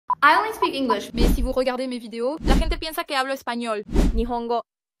I only speak English. Mais si vous regardez mes vidéos, la gente piensa que hablo español, 日本語、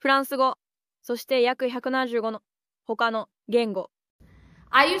フランス語、そして約175の他の言語。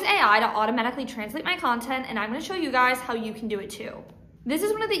I use AI to automatically translate my content, and I'm going to show you guys how you can do it too. This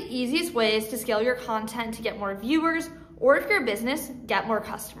is one of the easiest ways to scale your content to get more viewers, or if you're a business, get more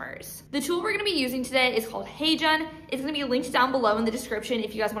customers. The tool we're going to be using today is called HeyGen. It's going to be linked down below in the description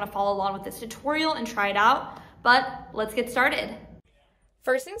if you guys want to follow along with this tutorial and try it out. But let's get started.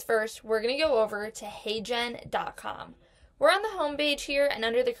 First things first, we're going to go over to HeyGen.com. We're on the home page here, and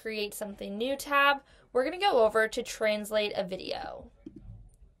under the Create Something New tab, we're going to go over to Translate a Video.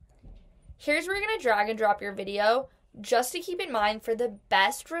 Here's where you're going to drag and drop your video. Just to keep in mind, for the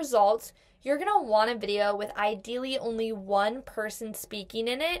best results, you're going to want a video with ideally only one person speaking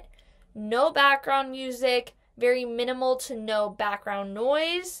in it, no background music, very minimal to no background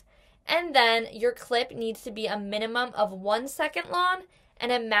noise, and then your clip needs to be a minimum of 1 second long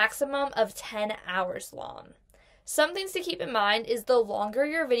and a maximum of 10 hours long. Some things to keep in mind is the longer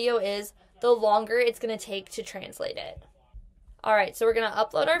your video is, the longer it's going to take to translate it. Alright, so we're going to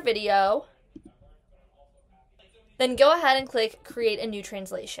upload our video. Then go ahead and click Create a New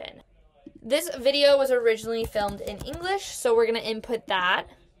Translation. This video was originally filmed in English, so we're going to input that.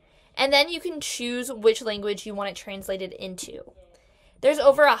 And then you can choose which language you want it translated into. There's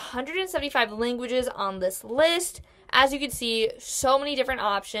over 175 languages on this list. As you can see, so many different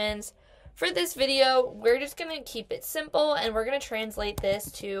options. For this video, we're just going to keep it simple, and we're going to translate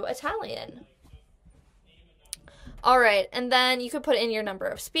this to Italian. Alright, and then you could put in your number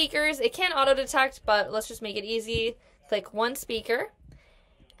of speakers. It can auto-detect, but let's just make it easy. Click one speaker.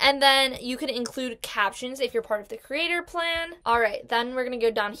 And then you can include captions if you're part of the creator plan. Alright, then we're going to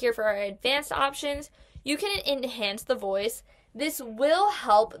go down here for our advanced options. You can enhance the voice. This will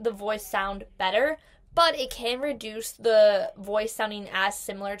help the voice sound better, but it can reduce the voice sounding as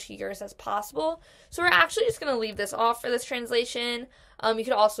similar to yours as possible. So we're actually just going to leave this off for this translation. You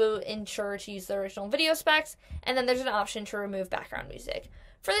could also ensure to use the original video specs, and then there's an option to remove background music.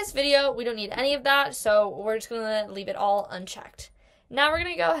 For this video, we don't need any of that, so we're just going to leave it all unchecked. Now we're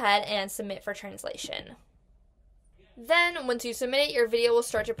going to go ahead and submit for translation. Then, once you submit it, your video will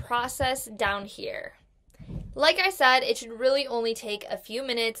start to process down here. Like I said, it should really only take a few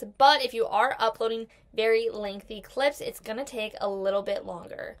minutes, but if you are uploading very lengthy clips, it's going to take a little bit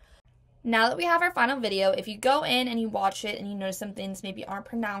longer. Now that we have our final video, if you go in and you watch it and you notice some things maybe aren't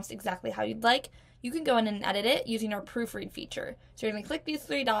pronounced exactly how you'd like, you can go in and edit it using our proofread feature. So you're going to click these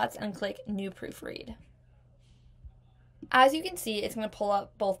three dots and click New Proofread. As you can see, it's going to pull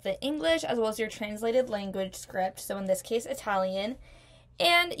up both the English as well as your translated language script, so in this case Italian,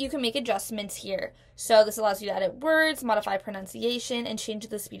 and you can make adjustments here. So this allows you to edit words, modify pronunciation, and change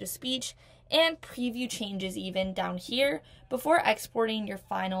the speed of speech, and preview changes even down here before exporting your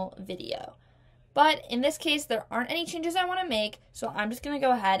final video. But in this case, there aren't any changes I want to make, so I'm just going to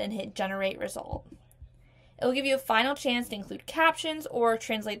go ahead and hit Generate Result. It will give you a final chance to include captions or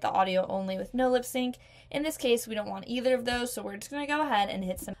translate the audio only with no lip sync. In this case, we don't want either of those, so we're just going to go ahead and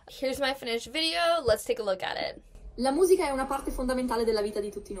hit some. Here's my finished video. Let's take a look at it. La musica è una parte fondamentale della vita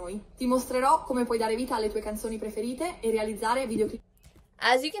di tutti noi. Ti mostrerò come puoi dare vita alle tue canzoni preferite e realizzare videoclip.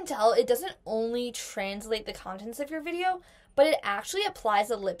 As you can tell, it doesn't only translate the contents of your video, but it actually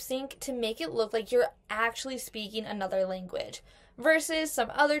applies a lip sync to make it look like you're actually speaking another language, versus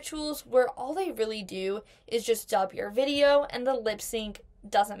some other tools where all they really do is just dub your video and the lip sync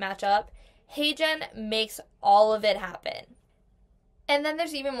doesn't match up. HeyGen makes all of it happen. And then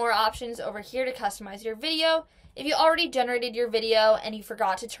there's even more options over here to customize your video. If you already generated your video and you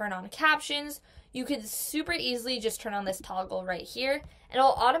forgot to turn on captions, you could super easily just turn on this toggle right here, and it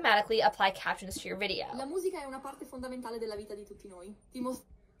will automatically apply captions to your video. La musica è una parte fondamentale della vita di tutti noi.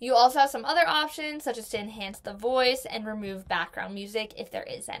 You also have some other options, such as to enhance the voice and remove background music if there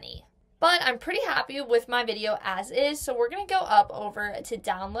is any. But I'm pretty happy with my video as is, so we're going to go up over to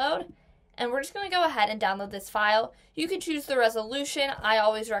download, and we're just going to go ahead and download this file. You can choose the resolution. I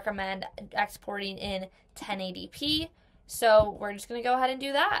always recommend exporting in 1080p, so we're just going to go ahead and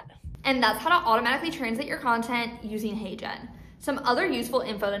do that. And that's how to automatically translate your content using HeyGen. Some other useful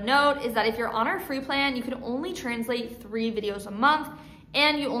info to note is that if you're on our free plan, you can only translate 3 videos a month,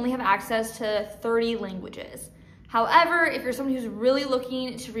 and you only have access to 30 languages. However, if you're someone who's really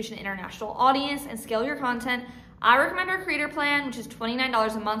looking to reach an international audience and scale your content, I recommend our creator plan, which is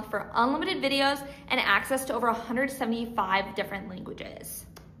 $29 a month for unlimited videos and access to over 175 different languages.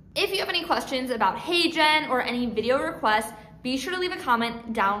 If you have any questions about HeyGen or any video requests, be sure to leave a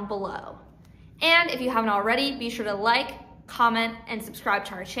comment down below. And if you haven't already, be sure to like, comment, and subscribe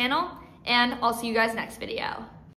to our channel, and I'll see you guys next video.